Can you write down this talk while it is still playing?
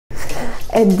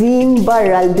Eddin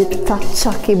barra l-bit ta'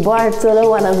 Chucky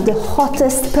Bartolo, one of the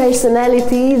hottest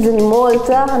personalities in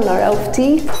Malta. Naraw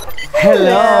ftit.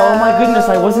 Hello, my goodness,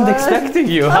 I wasn't expecting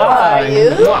you. How Hi. are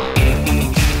you?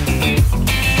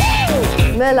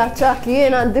 Mela Chucky,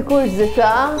 jena għandi kurzita.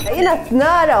 Jena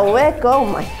t-nara wek, oh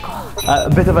my god. A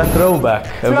bit of a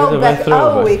throwback. Throwback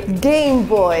awik, Game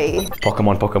Boy.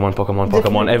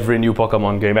 Pokemon, every new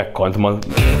Pokemon game ekkont.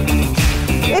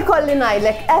 Ikolli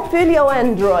najlek, Apple jew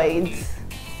Android?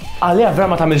 Għalija, vera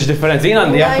ma tamilx differenzi, jina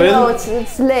għandi I Apple. know,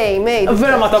 it's lame, mate.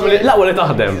 Vera ma tamil, la li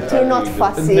taħdem. You're not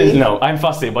fussy. No, I'm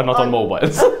fussy, but not on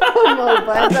mobiles.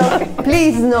 Mobile, okay.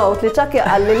 Please note li Chucky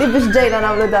għalli li biex ġejna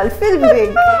namlu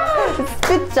dal-filming.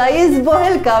 Spiċċa jizbuħ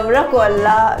il-kamra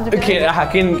kolla. Kien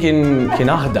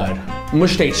aħdar.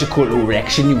 Mux tgħid xi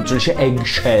kulurek, xi neutral, xi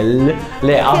eggshell.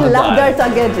 Le aħdar. Kien l-aħdar ta'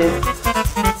 gadget.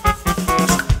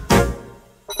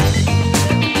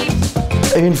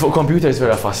 In fuq computers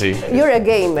vera fussy. You're a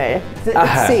gamer,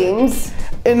 it seems.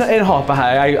 In hop,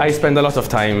 I spend a lot of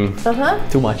time,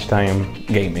 too much time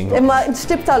gaming. Imma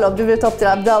xtib tal-ob ġivri top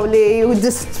tilab daw li you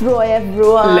destroy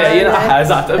everyone. Le, jena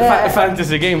eżatt,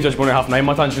 fantasy games ġaġbuni ħafna,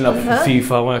 jimma tanċ nilab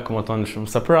FIFA, u ekku ma tanċ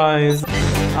surprise.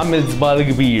 Għamil zbal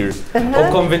kbir. U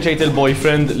konvinċejt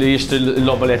il-boyfriend li jixti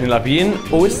l-lobba li jtni labjien,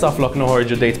 u issa flok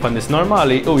noħorġu date pandis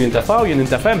normali, u jintafaw, jien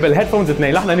intafem bil-headphones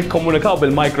itnej laħna nikkomunikaw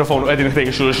bil-mikrofon u għedin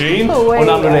iħtejk xulxin, u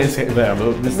namlu lejs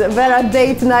vera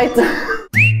date night.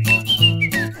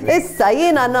 Issa,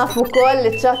 jiena nafu koll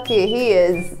li Chucky, he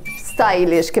is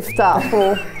stylish kif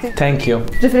tafu. Thank you.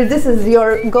 Ġifri, this is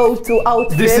your go-to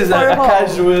outfit. This is a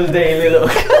casual daily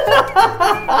look.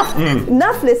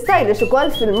 Naf li stylish u koll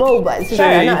fil-mobile.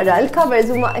 Naqra, il-covers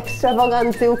huma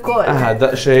extravaganti u koll.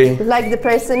 Da xej. Like the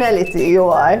personality you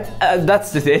are.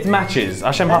 That's the thing, it matches.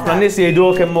 Għaxem ħafna nis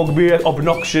jgħidu kemmu kbir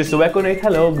obnoxious u ekku ngħid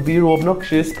hello, kbir u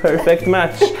obnoxious, perfect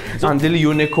match. Għandi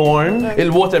l-unicorn,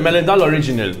 il-watermelon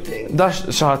dal-original. Dax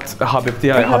xaħat ħabib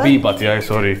tijaj, ħabiba tijaj,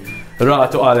 sorry.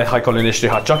 Ratu għalek ħajkolli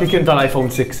nixtriħat. Chucky kien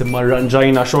tal-iPhone 6 imma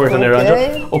rranġajna xorta nirranġa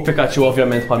u Pikachu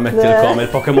ovvjament palmettilkom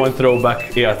il-Pokemon throwback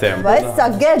jgħatem. Issa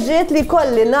gadget li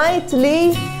kolli najt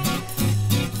li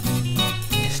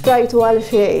xtrajtu għal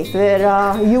xej, vera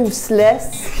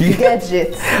useless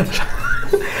gadget.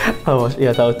 Għawax,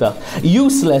 jgħatawta.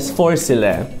 Useless forsi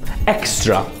le,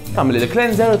 extra. Għamli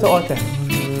l-cleanser u toqote.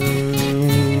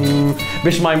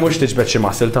 Biex ma jmux tiġbet xi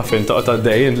masil ta' fin toqta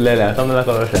d-dej, le, tamna la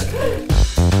kollox.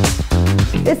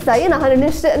 Issa, jina ħan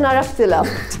nishtiq naraf tilab.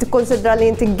 Tikkonsidra li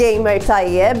inti gamer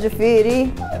tajjeb, ġifiri?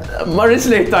 Marris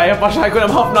li tajjeb, għax ħajkun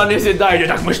hemm ħafna nies id-dajġu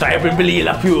dak mhux tajjeb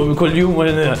il-bilila pju kull-jum.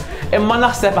 Imma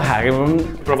naħseb ħar,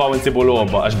 provaw insibu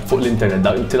logħba għax fuq l-internet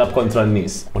dak tilab kontra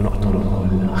n-nies. U noqtolhom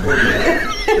kollha.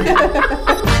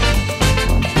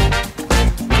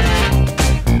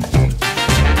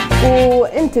 U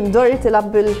inti mdorri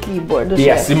tilab bil-keyboard.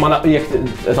 Yes, imma jek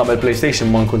tabel PlayStation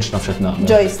ma nkunx nafxet naqbel.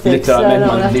 Joysticks. Literalment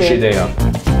ma nafdix ideja.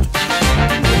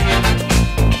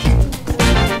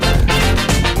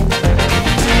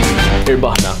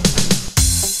 Irbaħna.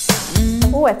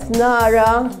 U għet nara,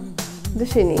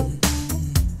 duxini?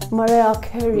 Mariah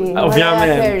Carey.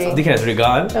 Ovvjament, dik kienet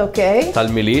rigal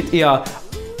tal-miliet, hija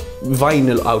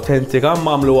vinyl autentika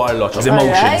mamlu arloċ,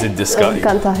 emotions id-diska.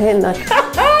 Kanta ħilna.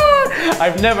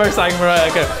 I've never sang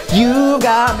Mariah Carey. You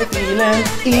got me feeling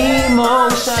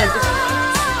emotion.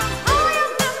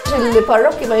 Il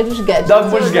parrokki ma jidux gadget. Dak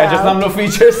mux gadget, namlu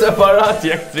features separati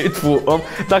jek trid fuqhom.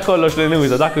 Dak kollox li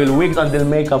nuża, dak il-wigs għand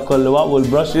il-makeup kollu u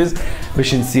l-brushes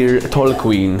biex insir tall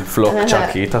queen flok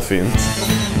Chucky ta' fint.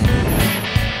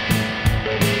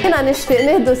 Jena nixtieq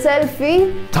nieħdu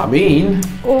selfie. Ta' min?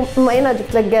 U ma jena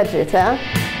ġibtlek gadget,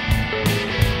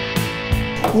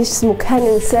 jismu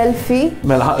Canon selfie.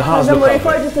 Mela ħazlu. Għadda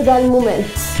rekordu ta' dal-moment.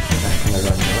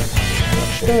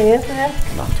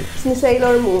 Ismi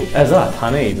Sailor Moon. Eżatt,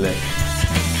 ħanejdlek.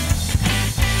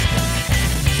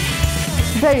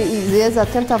 Very easy,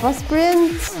 eżatt, kem ta'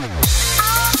 sprint.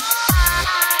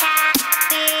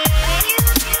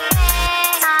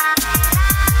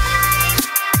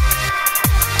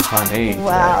 Ħanejdlek.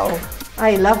 Wow,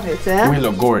 I love it, We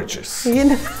look gorgeous.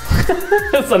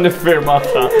 Issa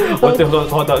nifirmata, u tiħda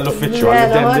l-uffiċċju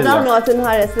għal-tendilla. Dawn għat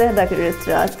nħares leħdak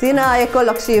il-ritrat. Tina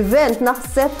jkollok xie event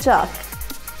naħseb ċak.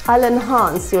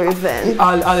 Għal-enhance your event.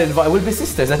 We'll be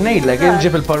sisters, għat nejdlek,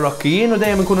 ġib il-parrokkijin u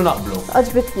dejjem nkunu naqblu.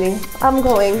 Għaġbitni. I'm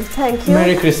going, thank you.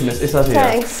 Merry Christmas, issa tija.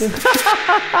 Thanks.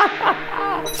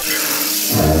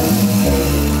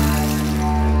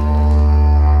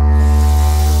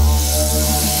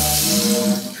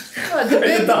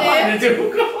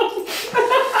 Għaġbitni.